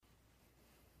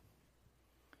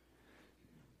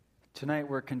Tonight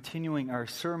we're continuing our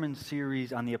sermon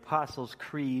series on the Apostles'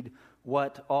 Creed,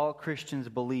 What All Christians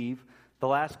Believe. The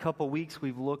last couple weeks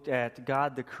we've looked at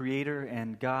God the Creator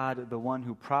and God the one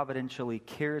who providentially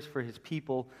cares for His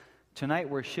people. Tonight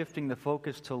we're shifting the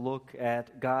focus to look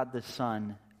at God the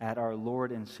Son, at our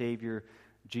Lord and Savior,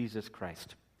 Jesus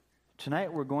Christ.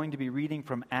 Tonight we're going to be reading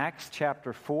from Acts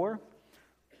chapter 4.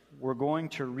 We're going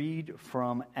to read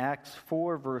from Acts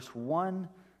 4 verse 1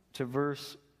 to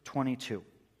verse 22.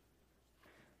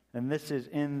 And this is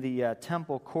in the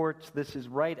temple courts. This is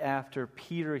right after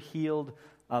Peter healed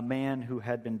a man who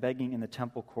had been begging in the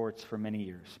temple courts for many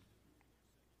years.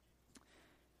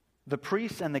 The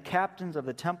priests and the captains of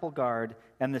the temple guard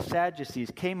and the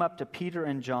Sadducees came up to Peter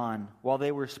and John while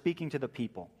they were speaking to the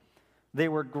people. They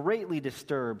were greatly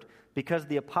disturbed because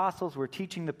the apostles were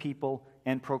teaching the people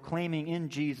and proclaiming in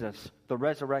Jesus the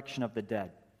resurrection of the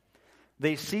dead.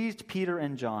 They seized Peter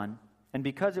and John, and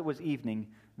because it was evening,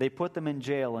 they put them in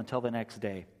jail until the next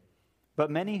day.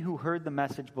 But many who heard the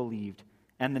message believed,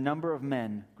 and the number of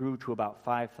men grew to about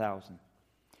 5,000.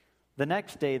 The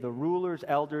next day, the rulers,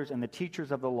 elders, and the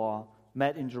teachers of the law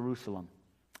met in Jerusalem.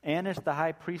 Annas the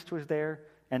high priest was there,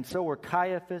 and so were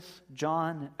Caiaphas,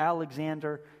 John,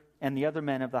 Alexander, and the other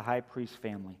men of the high priest's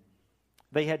family.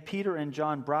 They had Peter and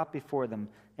John brought before them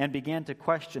and began to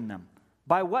question them.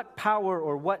 "By what power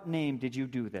or what name did you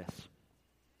do this?"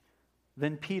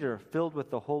 Then Peter, filled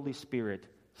with the Holy Spirit,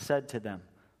 said to them,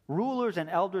 "Rulers and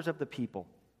elders of the people,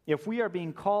 if we are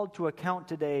being called to account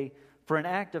today for an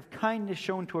act of kindness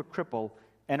shown to a cripple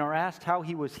and are asked how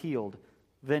he was healed,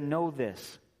 then know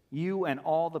this, you and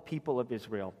all the people of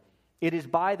Israel. It is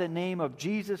by the name of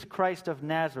Jesus Christ of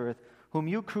Nazareth, whom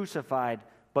you crucified,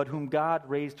 but whom God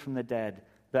raised from the dead,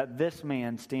 that this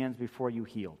man stands before you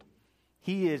healed.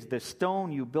 He is the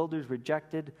stone you builders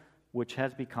rejected, which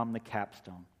has become the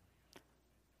capstone.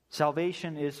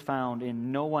 Salvation is found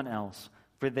in no one else,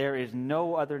 for there is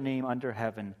no other name under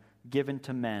heaven given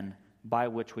to men by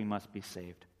which we must be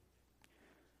saved."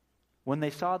 When they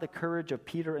saw the courage of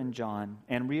Peter and John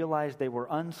and realized they were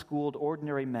unschooled,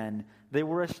 ordinary men, they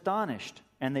were astonished,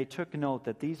 and they took note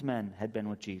that these men had been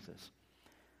with Jesus.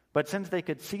 But since they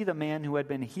could see the man who had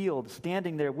been healed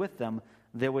standing there with them,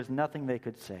 there was nothing they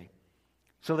could say.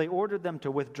 So they ordered them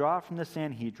to withdraw from the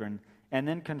Sanhedrin and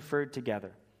then conferred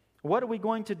together. "What are we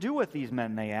going to do with these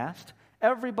men?" they asked.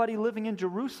 "Everybody living in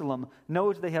Jerusalem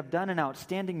knows they have done an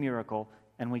outstanding miracle,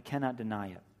 and we cannot deny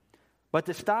it. But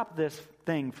to stop this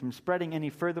thing from spreading any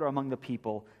further among the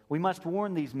people, we must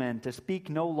warn these men to speak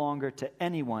no longer to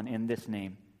anyone in this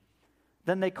name."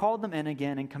 Then they called them in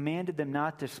again and commanded them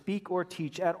not to speak or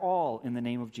teach at all in the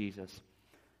name of Jesus.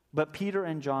 But Peter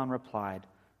and John replied,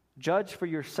 "Judge for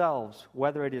yourselves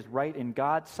whether it is right in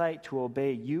God's sight to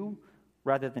obey you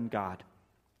rather than God.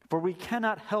 For we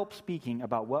cannot help speaking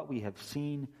about what we have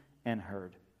seen and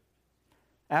heard."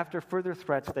 After further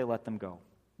threats, they let them go.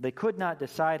 They could not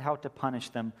decide how to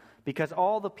punish them because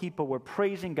all the people were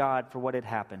praising God for what had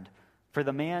happened. For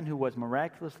the man who was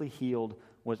miraculously healed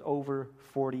was over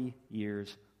 40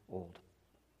 years old.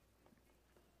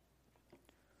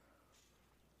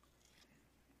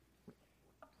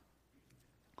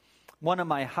 One of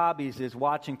my hobbies is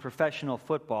watching professional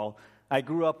football. I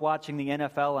grew up watching the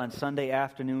NFL on Sunday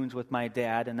afternoons with my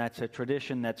dad, and that's a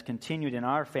tradition that's continued in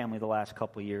our family the last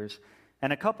couple years.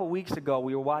 And a couple weeks ago,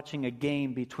 we were watching a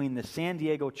game between the San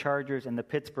Diego Chargers and the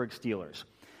Pittsburgh Steelers.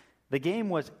 The game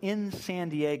was in San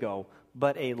Diego,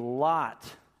 but a lot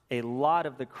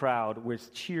of the crowd was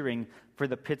cheering for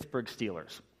the Pittsburgh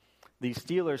Steelers. These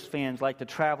Steelers fans like to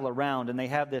travel around, and they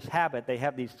have this habit. They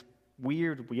have these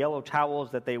weird yellow towels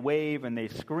that they wave and they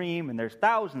scream, and there's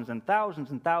thousands and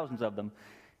thousands and thousands of them.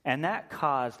 And that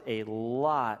caused a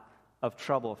lot of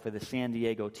trouble for the San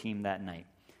Diego team that night.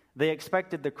 They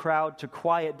expected the crowd to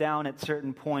quiet down at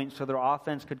certain points so their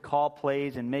offense could call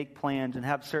plays and make plans and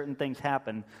have certain things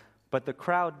happen, but the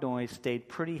crowd noise stayed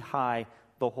pretty high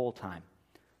the whole time.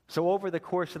 So over the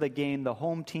course of the game, the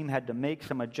home team had to make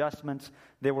some adjustments.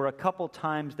 There were a couple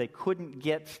times they couldn't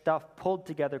get stuff pulled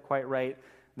together quite right.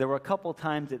 There were a couple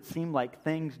times it seemed like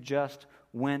things just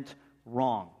went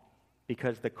wrong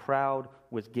because the crowd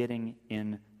was getting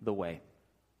in the way.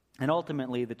 And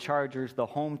ultimately, the Chargers, the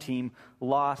home team,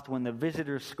 lost when the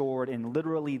visitors scored in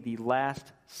literally the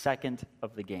last second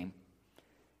of the game.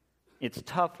 It's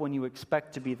tough when you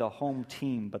expect to be the home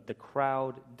team, but the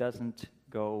crowd doesn't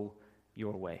go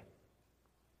your way.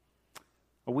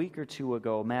 A week or two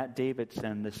ago, Matt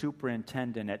Davidson, the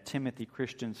superintendent at Timothy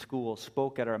Christian School,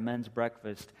 spoke at our men's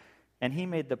breakfast, and he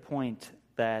made the point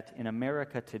that in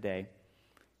America today,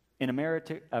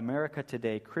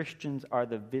 Christians are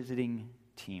the visiting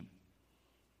team.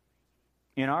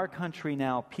 In our country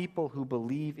now, people who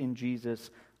believe in Jesus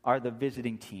are the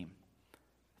visiting team.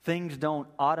 Things don't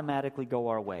automatically go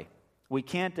our way. We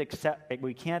can't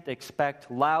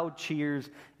expect loud cheers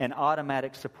and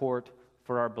automatic support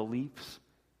for our beliefs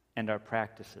and our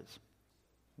practices.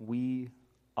 We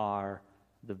are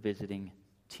the visiting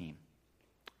team.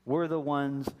 We're the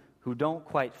ones who don't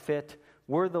quite fit.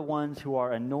 We're the ones who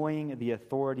are annoying the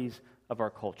authorities of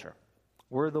our culture.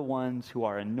 We're the ones who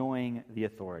are annoying the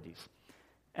authorities.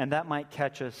 And that might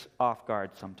catch us off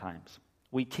guard sometimes.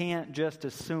 We can't just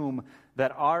assume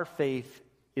that our faith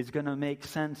is going to make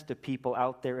sense to people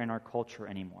out there in our culture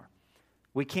anymore.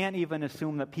 We can't even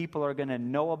assume that people are going to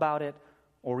know about it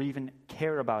or even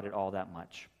care about it all that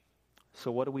much.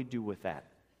 So what do we do with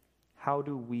that? How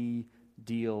do we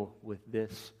deal with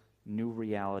this new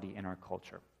reality in our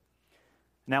culture?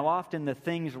 Now, often the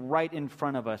things right in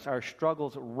front of us, our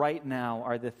struggles right now,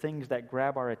 are the things that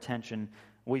grab our attention.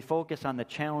 We focus on the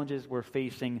challenges we're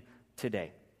facing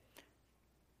today.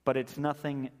 But it's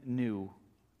nothing new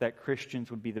that Christians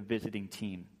would be the visiting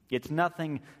team. It's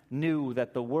nothing new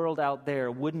that the world out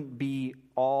there wouldn't be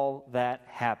all that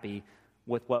happy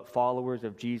with what followers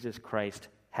of Jesus Christ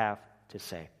have to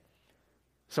say.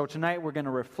 So tonight we're going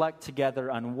to reflect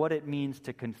together on what it means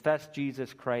to confess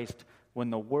Jesus Christ when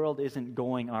the world isn't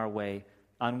going our way,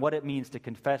 on what it means to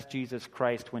confess Jesus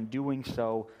Christ when doing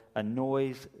so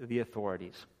annoys the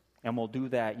authorities. And we'll do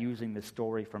that using the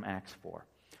story from Acts 4.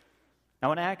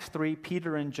 Now in Acts 3,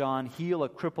 Peter and John heal a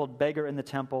crippled beggar in the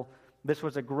temple. This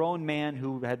was a grown man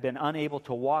who had been unable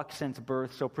to walk since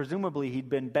birth, so presumably he'd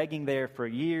been begging there for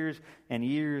years and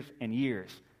years and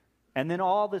years. And then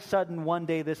all of a sudden, one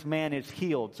day, this man is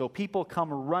healed. So people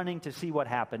come running to see what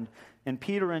happened, and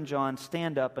Peter and John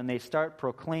stand up and they start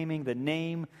proclaiming the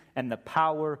name and the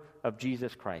power of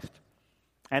Jesus Christ.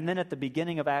 And then at the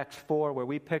beginning of Acts 4, where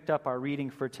we picked up our reading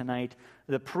for tonight,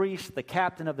 the priest, the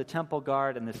captain of the temple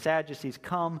guard, and the Sadducees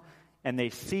come, and they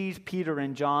seize Peter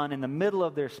and John in the middle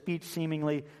of their speech,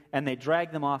 seemingly, and they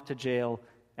drag them off to jail,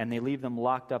 and they leave them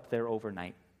locked up there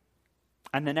overnight.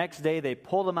 And the next day, they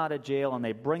pull them out of jail, and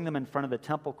they bring them in front of the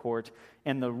temple court,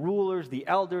 and the rulers, the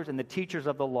elders, and the teachers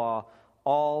of the law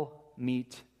all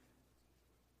meet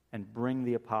and bring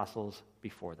the apostles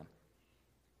before them.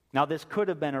 Now, this could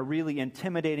have been a really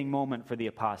intimidating moment for the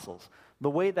apostles. The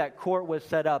way that court was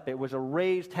set up, it was a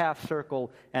raised half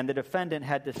circle, and the defendant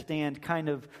had to stand kind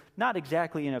of, not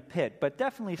exactly in a pit, but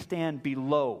definitely stand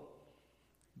below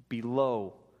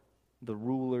the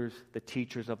rulers, the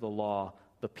teachers of the law,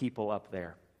 the people up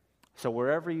there. So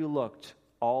wherever you looked,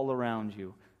 all around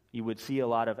you, you would see a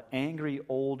lot of angry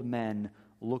old men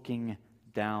looking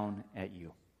down at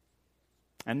you.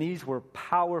 And these were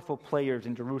powerful players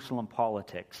in Jerusalem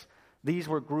politics. These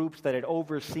were groups that had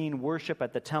overseen worship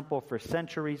at the temple for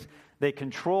centuries. They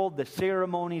controlled the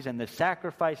ceremonies and the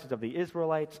sacrifices of the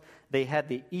Israelites. They had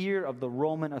the ear of the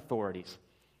Roman authorities.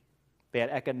 They had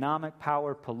economic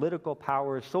power, political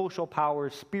power, social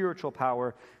power, spiritual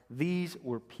power. These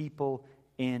were people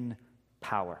in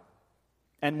power.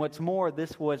 And what's more,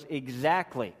 this was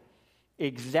exactly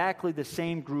the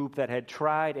same group that had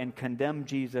tried and condemned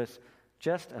Jesus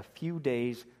just a few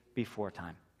days before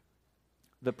time.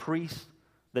 The priests,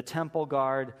 the temple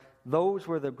guard, those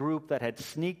were the group that had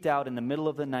sneaked out in the middle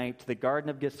of the night to the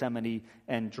Garden of Gethsemane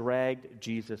and dragged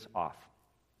Jesus off.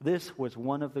 This was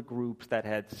one of the groups that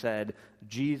had said,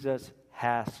 Jesus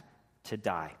has to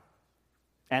die.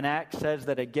 And Acts says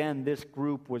that again, this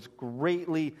group was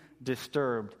greatly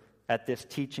disturbed at this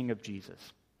teaching of Jesus.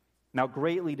 Now,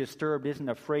 greatly disturbed isn't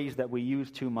a phrase that we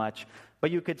use too much, but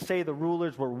you could say the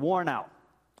rulers were worn out.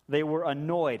 They were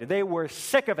annoyed. They were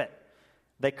sick of it.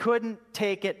 They couldn't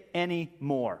take it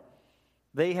anymore.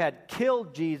 They had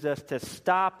killed Jesus to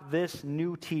stop this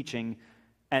new teaching,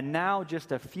 and now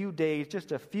just a few days,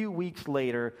 just a few weeks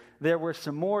later, there were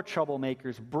some more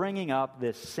troublemakers bringing up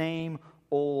this same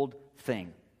old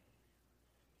thing.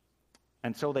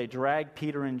 And so they drag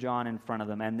Peter and John in front of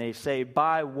them, and they say,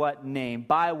 by what name,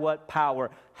 by what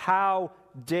power, how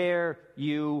dare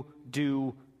you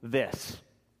do this?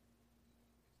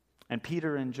 And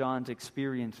Peter and John's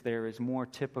experience there is more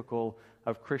typical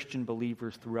of Christian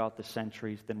believers throughout the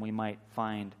centuries than we might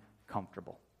find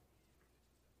comfortable.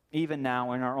 Even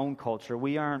now in our own culture,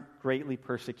 we aren't greatly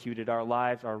persecuted. Our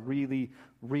lives are really,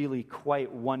 really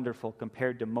quite wonderful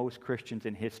compared to most Christians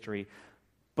in history.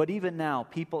 But even now,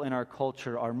 people in our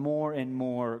culture are more and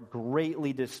more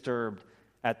greatly disturbed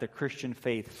at the Christian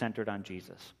faith centered on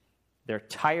Jesus. They're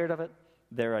tired of it,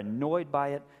 they're annoyed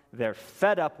by it, they're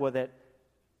fed up with it,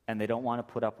 and they don't want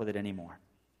to put up with it anymore.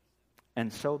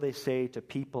 And so they say to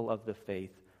people of the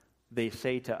faith, they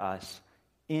say to us,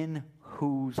 in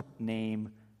whose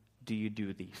name do you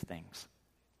do these things?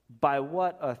 By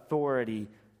what authority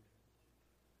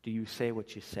do you say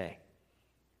what you say?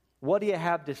 What do you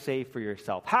have to say for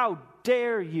yourself? How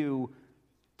dare you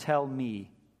tell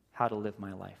me how to live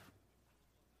my life?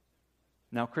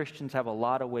 Now, Christians have a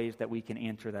lot of ways that we can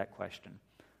answer that question.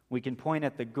 We can point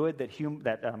at the good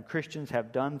that Christians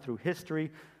have done through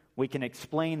history. We can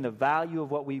explain the value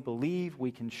of what we believe.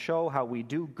 We can show how we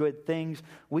do good things.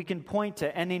 We can point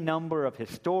to any number of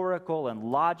historical and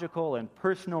logical and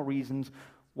personal reasons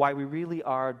why we really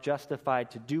are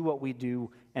justified to do what we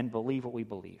do and believe what we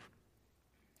believe.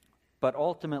 But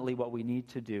ultimately, what we need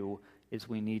to do is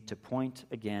we need to point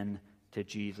again to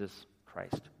Jesus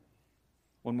Christ.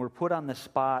 When we're put on the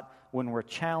spot, when we're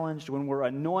challenged, when we're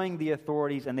annoying the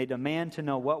authorities and they demand to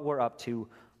know what we're up to,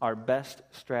 our best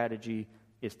strategy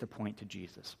is to point to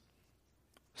Jesus.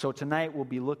 So tonight we'll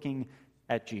be looking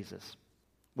at Jesus.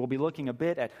 We'll be looking a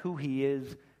bit at who he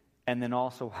is and then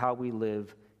also how we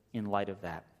live in light of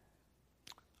that.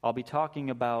 I'll be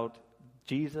talking about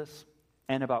Jesus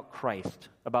and about Christ,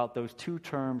 about those two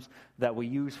terms that we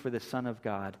use for the Son of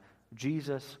God,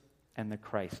 Jesus and the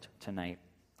Christ tonight.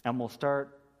 And we'll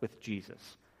start with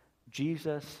Jesus.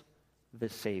 Jesus, the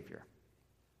Savior.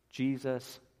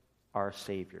 Jesus, our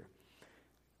Savior.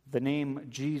 The name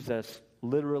Jesus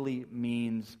literally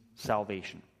means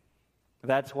salvation.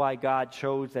 That's why God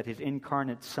chose that his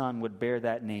incarnate Son would bear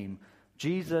that name.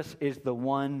 Jesus is the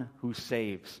one who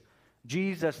saves.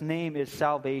 Jesus' name is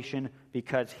salvation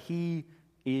because he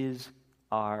is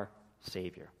our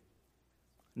Savior.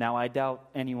 Now, I doubt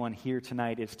anyone here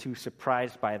tonight is too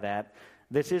surprised by that.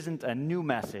 This isn't a new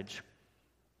message.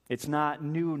 It's not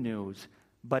new news,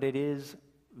 but it is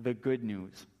the good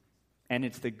news. And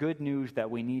it's the good news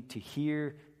that we need to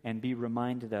hear and be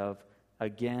reminded of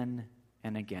again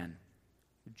and again.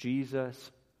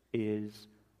 Jesus is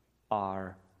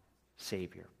our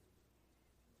Savior.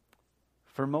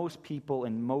 For most people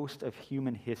in most of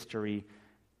human history,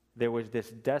 there was this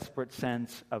desperate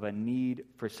sense of a need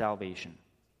for salvation.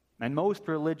 And most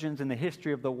religions in the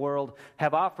history of the world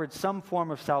have offered some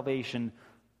form of salvation,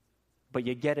 but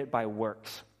you get it by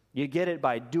works. You get it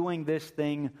by doing this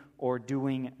thing or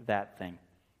doing that thing.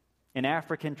 In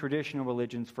African traditional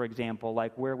religions, for example,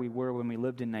 like where we were when we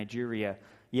lived in Nigeria,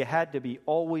 you had to be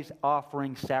always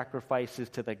offering sacrifices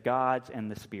to the gods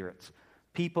and the spirits.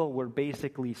 People were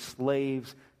basically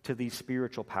slaves to these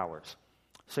spiritual powers.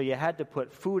 So you had to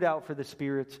put food out for the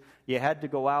spirits. You had to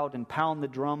go out and pound the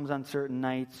drums on certain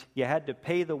nights. You had to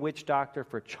pay the witch doctor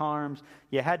for charms.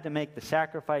 You had to make the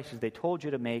sacrifices they told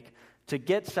you to make. To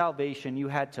get salvation, you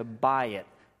had to buy it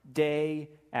day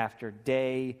after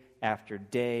day after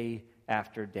day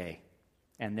after day.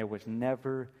 And there was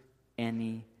never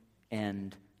any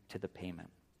end to the payment.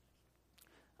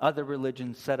 Other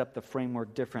religions set up the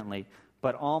framework differently,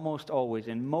 but almost always,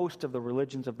 in most of the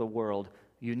religions of the world,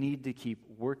 you need to keep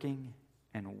working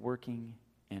and working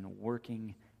and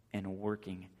working and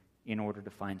working in order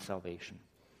to find salvation.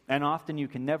 And often you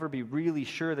can never be really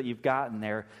sure that you've gotten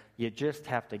there. You just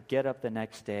have to get up the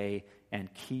next day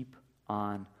and keep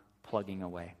on plugging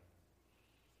away.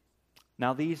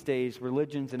 Now these days,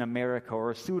 religions in America,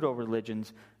 or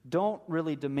pseudo-religions, don't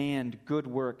really demand good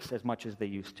works as much as they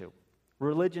used to.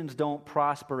 Religions don't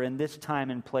prosper in this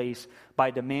time and place by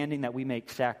demanding that we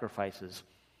make sacrifices.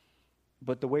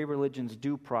 But the way religions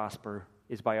do prosper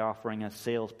is by offering us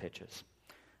sales pitches.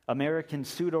 American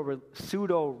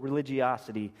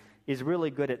pseudo-religiosity is really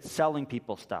good at selling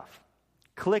people stuff.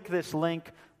 Click this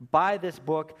link, buy this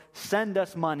book, send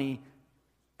us money,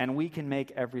 and we can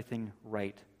make everything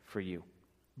right for you.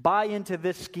 Buy into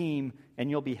this scheme,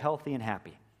 and you'll be healthy and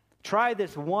happy. Try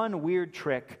this one weird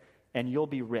trick, and you'll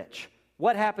be rich.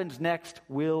 What happens next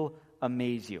will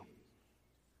amaze you.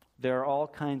 There are all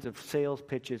kinds of sales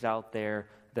pitches out there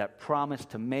that promise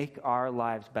to make our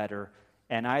lives better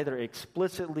and either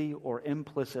explicitly or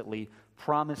implicitly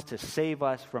promise to save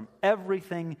us from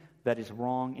everything that is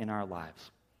wrong in our lives.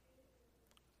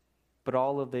 But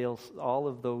all of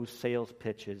those sales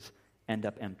pitches end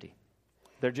up empty.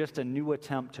 They're just a new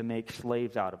attempt to make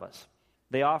slaves out of us.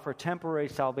 They offer temporary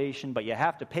salvation, but you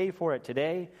have to pay for it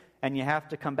today, and you have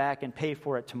to come back and pay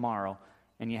for it tomorrow,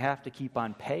 and you have to keep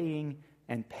on paying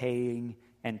and paying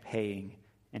and paying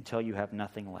until you have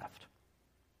nothing left.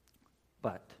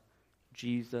 But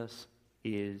Jesus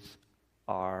is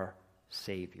our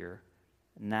Savior,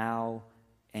 now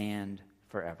and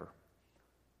forever.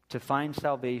 To find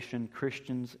salvation,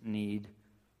 Christians need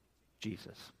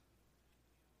Jesus.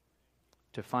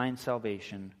 To find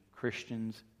salvation,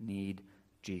 Christians need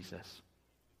Jesus.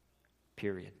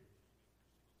 Period.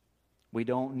 We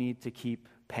don't need to keep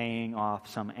paying off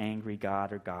some angry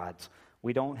god or gods.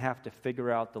 We don't have to figure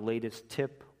out the latest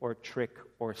tip or trick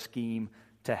or scheme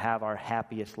to have our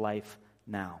happiest life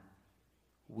now.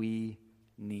 We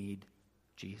need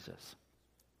Jesus.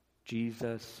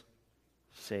 Jesus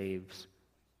saves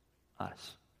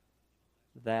us.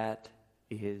 That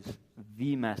is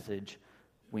the message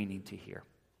we need to hear.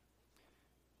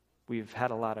 We've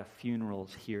had a lot of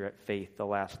funerals here at Faith the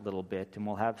last little bit, and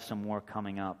we'll have some more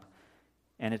coming up.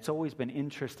 And it's always been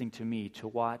interesting to me to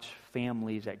watch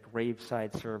families at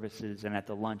graveside services and at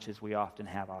the lunches we often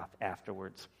have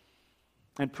afterwards.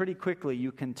 And pretty quickly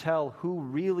you can tell who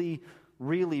really,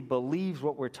 really believes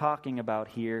what we're talking about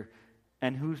here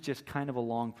and who's just kind of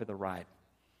along for the ride.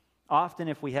 Often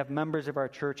if we have members of our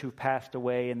church who've passed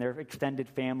away and their extended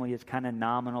family is kind of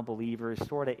nominal believers,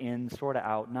 sort of in, sort of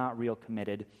out, not real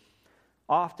committed,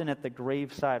 often at the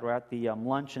graveside or at the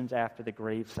luncheons after the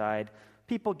graveside,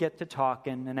 people get to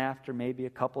talking, and after maybe a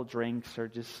couple drinks or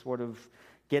just sort of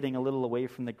getting a little away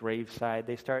from the graveside,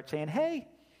 they start saying, hey,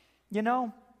 you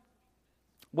know,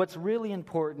 what's really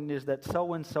important is that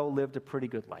so-and-so lived a pretty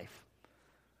good life.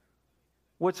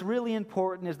 What's really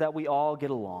important is that we all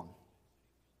get along.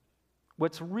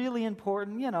 What's really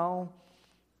important,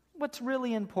 what's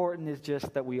really important is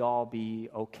just that we all be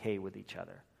okay with each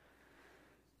other.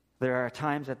 There are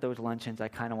times at those luncheons I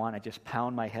kind of want to just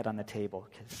pound my head on the table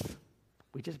because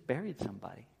we just buried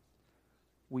somebody.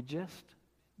 We just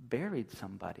buried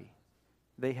somebody.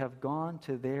 They have gone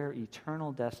to their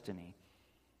eternal destiny.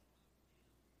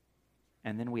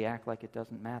 And then we act like it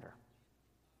doesn't matter.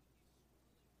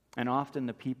 And often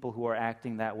the people who are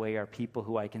acting that way are people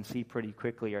who I can see pretty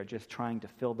quickly are just trying to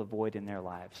fill the void in their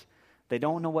lives. They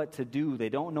don't know what to do. They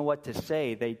don't know what to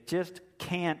say. They just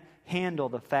can't handle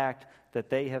the fact that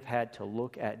they have had to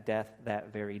look at death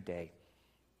that very day.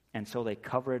 And so they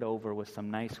cover it over with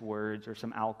some nice words or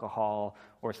some alcohol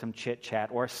or some chit-chat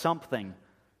or something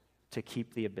to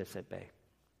keep the abyss at bay.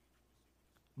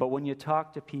 But when you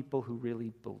talk to people who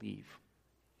really believe,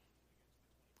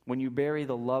 when you bury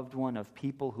the loved one of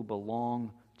people who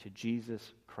belong to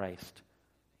Jesus Christ,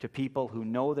 to people who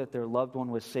know that their loved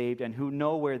one was saved and who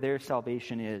know where their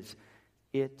salvation is,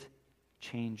 it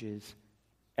changes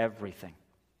everything.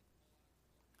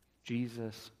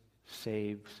 Jesus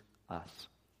saves us.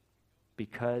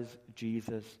 Because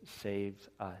Jesus saves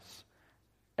us,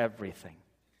 everything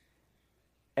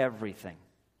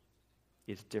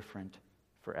is different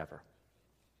forever.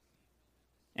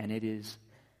 And it is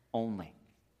only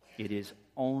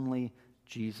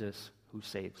Jesus who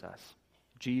saves us.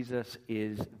 Jesus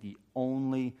is the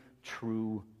only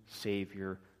true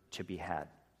Savior to be had.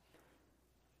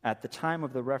 At the time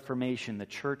of the Reformation, the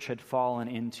church had fallen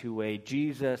into a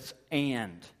Jesus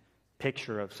and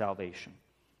picture of salvation.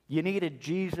 You needed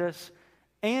Jesus,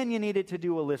 and you needed to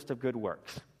do a list of good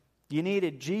works. You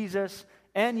needed Jesus,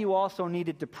 and you also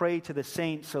needed to pray to the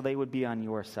saints so they would be on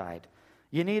your side.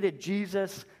 You needed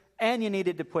Jesus, and you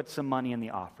needed to put some money in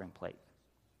the offering plate.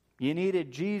 You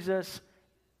needed Jesus,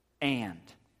 and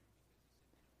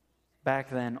back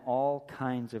then, all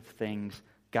kinds of things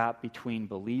got between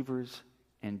believers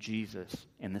and Jesus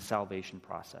in the salvation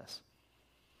process.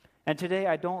 And today,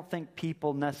 I don't think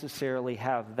people necessarily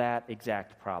have that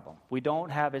exact problem. We don't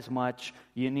have as much,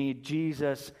 you need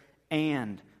Jesus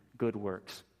and good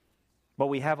works. But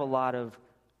we have a lot of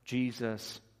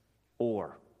Jesus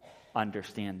or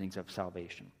understandings of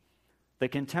salvation. The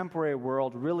contemporary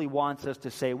world really wants us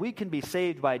to say we can be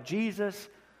saved by Jesus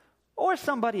or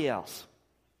somebody else.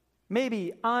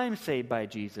 Maybe I'm saved by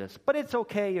Jesus, but it's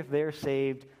okay if they're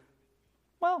saved,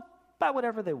 well, by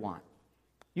whatever they want.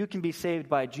 You can be saved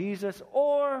by Jesus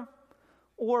or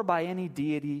by any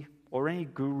deity or any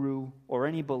guru or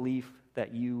any belief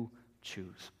that you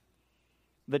choose.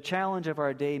 The challenge of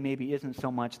our day maybe isn't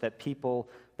so much that people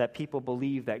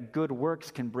believe that good works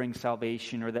can bring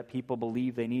salvation or that people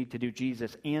believe they need to do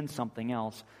Jesus and something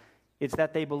else. It's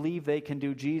that they believe they can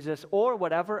do Jesus or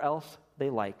whatever else they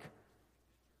like.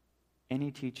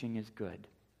 Any teaching is good.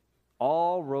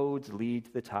 All roads lead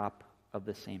to the top of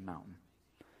the same mountain.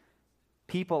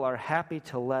 People are happy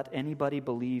to let anybody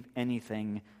believe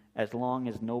anything as long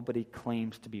as nobody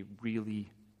claims to be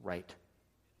really right.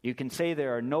 You can say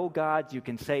there are no gods. You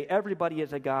can say everybody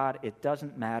is a god. It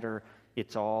doesn't matter.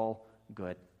 It's all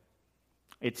good.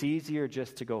 It's easier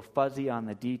just to go fuzzy on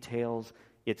the details.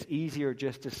 It's easier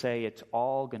just to say it's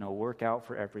all going to work out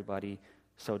for everybody,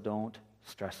 so don't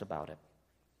stress about it.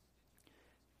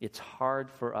 It's hard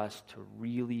for us to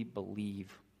really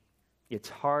believe. It's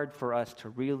hard for us to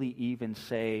really even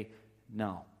say,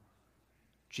 no,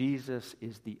 Jesus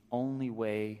is the only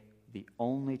way, the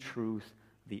only truth,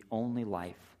 the only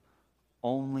life.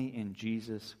 Only in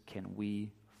Jesus can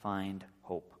we find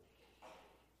hope.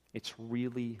 It's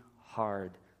really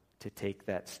hard to take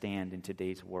that stand in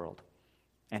today's world.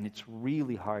 And it's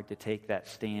really hard to take that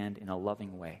stand in a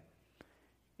loving way.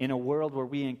 In a world where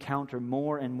we encounter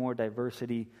more and more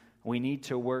diversity, we need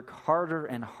to work harder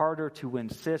and harder to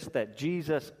insist that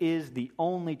Jesus is the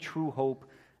only true hope,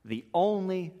 the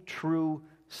only true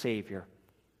Savior.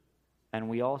 And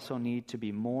we also need to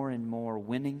be more and more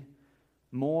winning,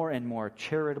 more and more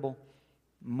charitable,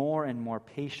 more and more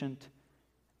patient,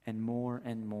 and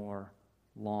more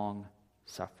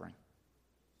long-suffering.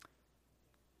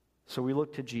 So we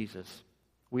look to Jesus.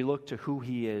 We look to who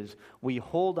he is. We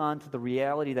hold on to the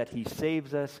reality that he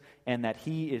saves us and that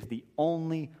he is the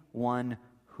only one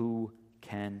who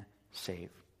can save.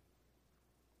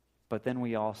 But then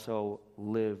we also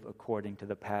live according to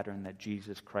the pattern that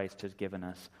Jesus Christ has given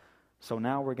us. So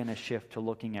now we're going to shift to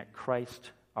looking at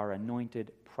Christ, our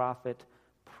anointed prophet,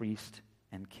 priest,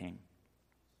 and king.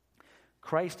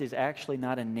 Christ is actually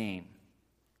not a name.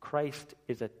 Christ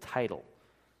is a title,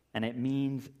 and it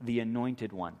means the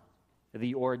anointed one,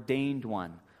 the ordained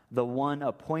one, the one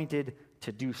appointed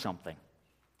to do something.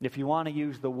 If you want to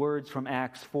use the words from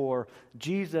Acts 4,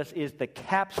 Jesus is the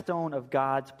capstone of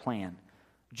God's plan.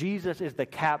 Jesus is the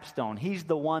capstone. He's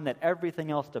the one that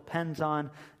everything else depends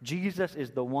on. Jesus is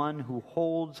the one who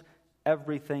holds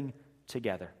everything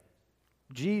together.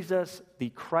 Jesus, the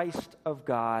Christ of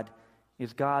God,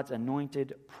 is God's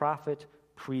anointed prophet,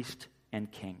 priest,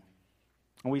 and king.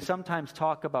 And we sometimes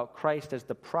talk about Christ as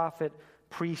the prophet,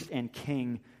 priest, and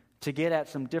king to get at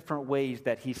some different ways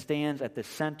that he stands at the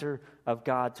center of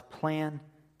God's plan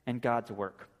and God's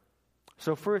work.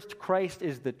 So first, Christ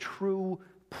is the true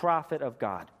prophet of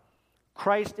God.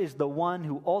 Christ is the one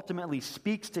who ultimately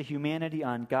speaks to humanity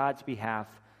on God's behalf.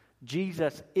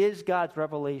 Jesus is God's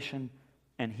revelation,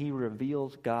 and he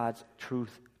reveals God's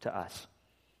truth to us.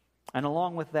 And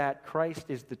along with that, Christ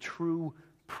is the true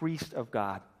priest of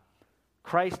God.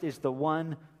 Christ is the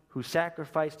one who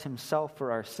sacrificed himself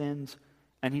for our sins,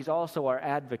 and he's also our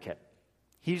advocate.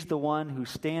 He's the one who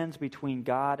stands between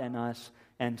God and us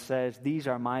and says, "These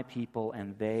are my people,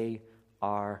 and they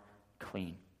are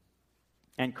clean."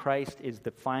 And Christ is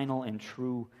the final and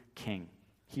true king.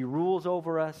 He rules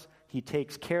over us, he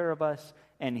takes care of us,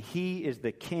 and he is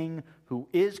the king who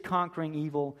is conquering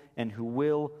evil and who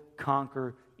will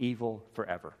conquer evil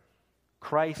forever.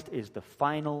 Christ is the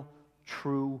final,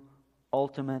 true,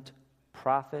 ultimate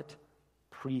prophet,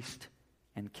 priest,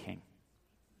 and king.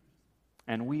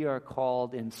 And we are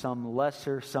called in some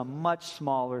lesser, some much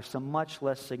smaller, some much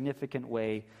less significant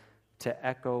way to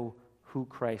echo who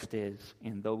Christ is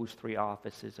in those three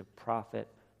offices of prophet,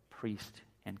 priest,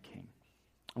 and king.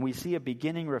 And we see a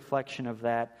beginning reflection of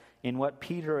that in what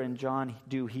Peter and John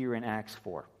do here in Acts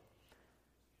 4.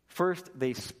 First,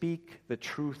 they speak the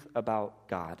truth about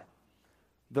God.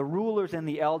 The rulers and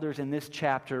the elders in this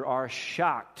chapter are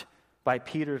shocked by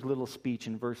Peter's little speech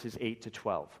in verses 8 to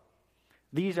 12.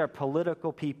 These are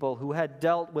political people who had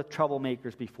dealt with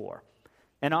troublemakers before.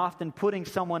 And often putting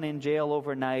someone in jail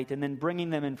overnight and then bringing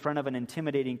them in front of an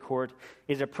intimidating court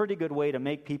is a pretty good way to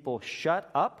make people shut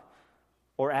up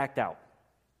or act out.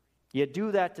 You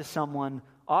do that to someone,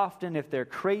 often if they're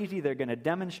crazy, they're going to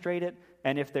demonstrate it,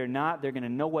 and if they're not, they're going to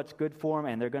know what's good for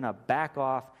them, and they're going to back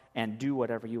off and do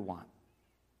whatever you want.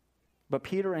 But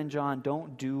Peter and John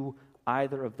don't do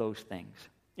either of those things.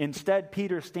 Instead,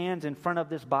 Peter stands in front of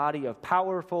this body of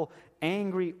powerful,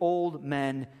 angry old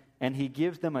men, and he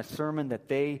gives them a sermon that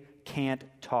they can't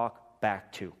talk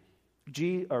back to.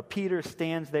 Peter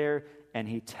stands there and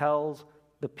he tells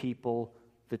the people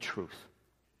the truth.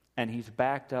 And he's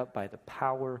backed up by the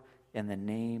power and the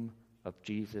name of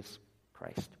Jesus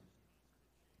Christ.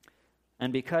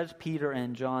 And because Peter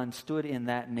and John stood in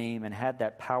that name and had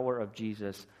that power of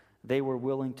Jesus, they were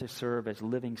willing to serve as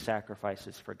living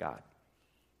sacrifices for God.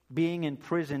 Being in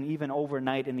prison, even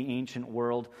overnight in the ancient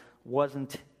world,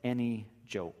 wasn't any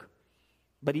joke.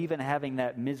 But even having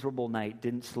that miserable night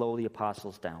didn't slow the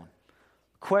apostles down.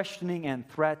 Questioning and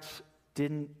threats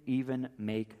didn't even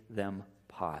make them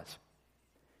pause.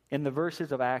 In the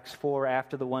verses of Acts 4,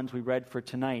 after the ones we read for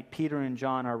tonight, Peter and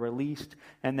John are released,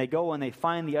 and they go and they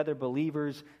find the other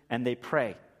believers, and they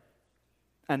pray.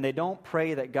 And they don't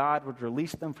pray that God would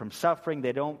release them from suffering.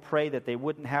 They don't pray that they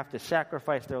wouldn't have to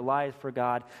sacrifice their lives for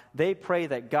God. They pray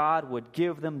that God would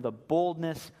give them the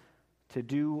boldness to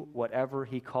do whatever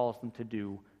he calls them to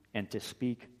do and to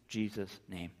speak Jesus'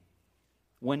 name.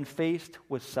 When faced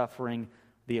with suffering,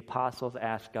 the apostles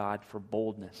asked God for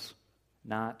boldness,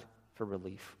 not for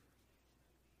relief.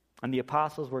 And the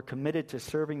apostles were committed to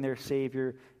serving their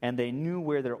Savior, and they knew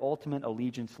where their ultimate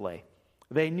allegiance lay.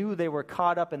 They knew they were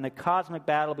caught up in the cosmic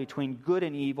battle between good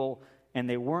and evil, and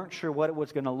they weren't sure what it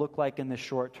was going to look like in the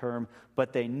short term,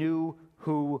 but they knew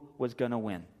who was going to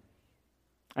win.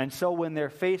 And so when they're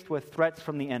faced with threats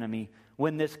from the enemy,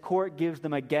 when this court gives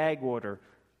them a gag order,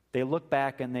 they look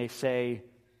back and they say,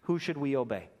 who should we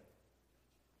obey?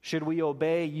 Should we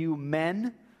obey you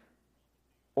men,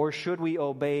 or should we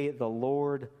obey the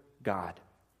Lord God?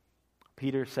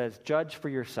 Peter says, judge for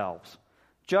yourselves.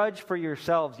 Judge for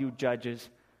yourselves, you judges.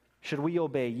 Should we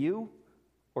obey you,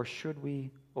 or should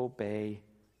we obey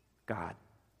God?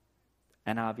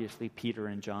 And obviously Peter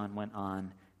and John went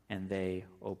on and they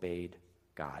obeyed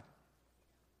God.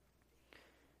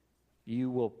 You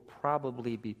will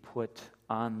probably be put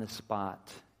on the spot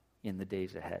in the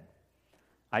days ahead.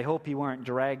 I hope you aren't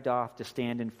dragged off to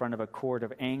stand in front of a court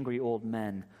of angry old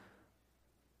men,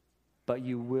 but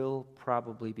you will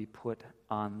probably be put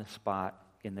on the spot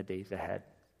in the days ahead.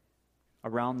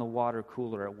 Around the water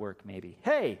cooler at work, maybe.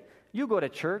 Hey, you go to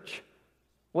church.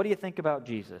 What do you think about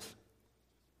Jesus?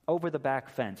 Over the back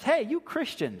fence. Hey, you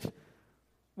Christians,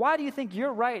 why do you think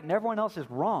you're right and everyone else is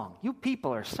wrong? You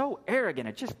people are so arrogant,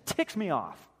 it just ticks me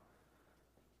off.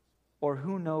 Or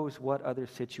who knows what other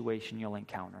situation you'll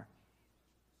encounter.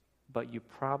 But you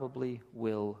probably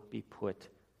will be put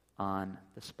on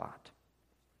the spot.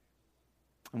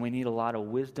 And we need a lot of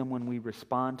wisdom when we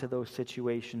respond to those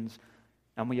situations.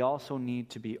 And we also need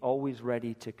to be always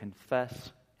ready to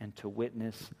confess and to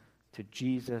witness to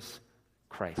Jesus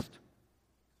Christ.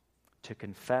 To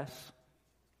confess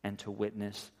and to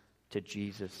witness to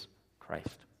Jesus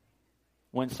Christ.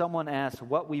 When someone asks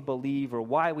what we believe or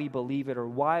why we believe it or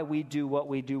why we do what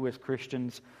we do as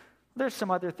Christians, there's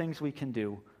some other things we can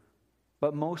do.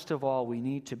 But most of all, we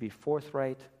need to be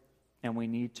forthright and we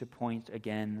need to point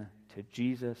again to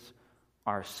Jesus,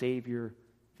 our Savior,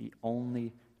 the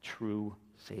only true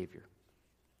Savior.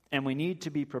 And we need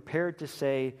to be prepared to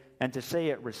say, and to say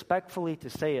it respectfully, to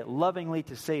say it lovingly,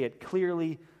 to say it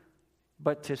clearly,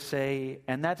 but to say,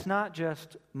 and that's not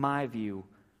just my view,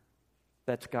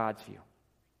 that's God's view.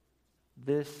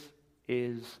 This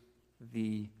is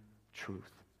the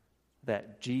truth,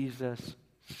 that Jesus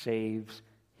saves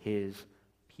his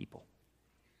people.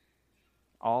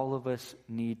 All of us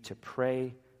need to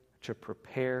pray, to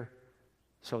prepare,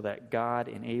 so that God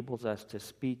enables us to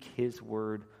speak his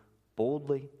word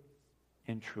boldly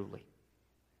and truly.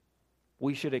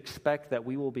 We should expect that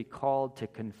we will be called to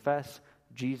confess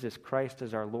Jesus Christ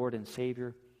as our Lord and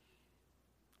Savior.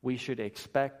 We should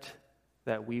expect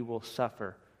that we will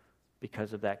suffer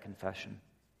because of that confession.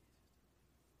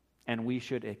 And we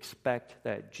should expect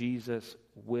that Jesus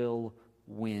will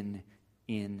win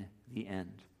in the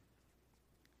end.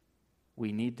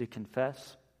 We need to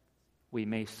confess. We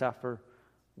may suffer.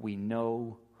 We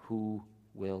know who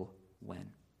will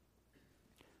win.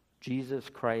 Jesus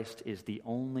Christ is the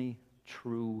only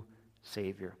true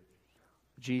Savior.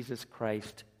 Jesus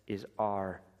Christ is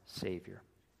our Savior.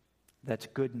 That's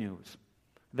good news.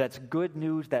 That's good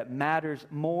news that matters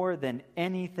more than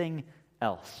anything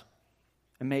else.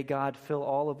 And may God fill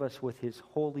all of us with his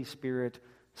Holy Spirit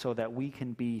so that we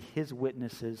can be his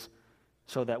witnesses,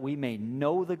 so that we may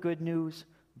know the good news,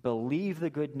 believe the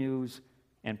good news,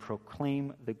 and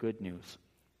proclaim the good news.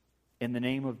 In the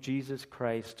name of Jesus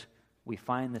Christ, we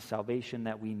find the salvation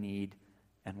that we need,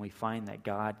 and we find that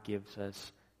God gives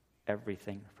us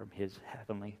everything from his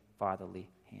heavenly, fatherly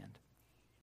hand.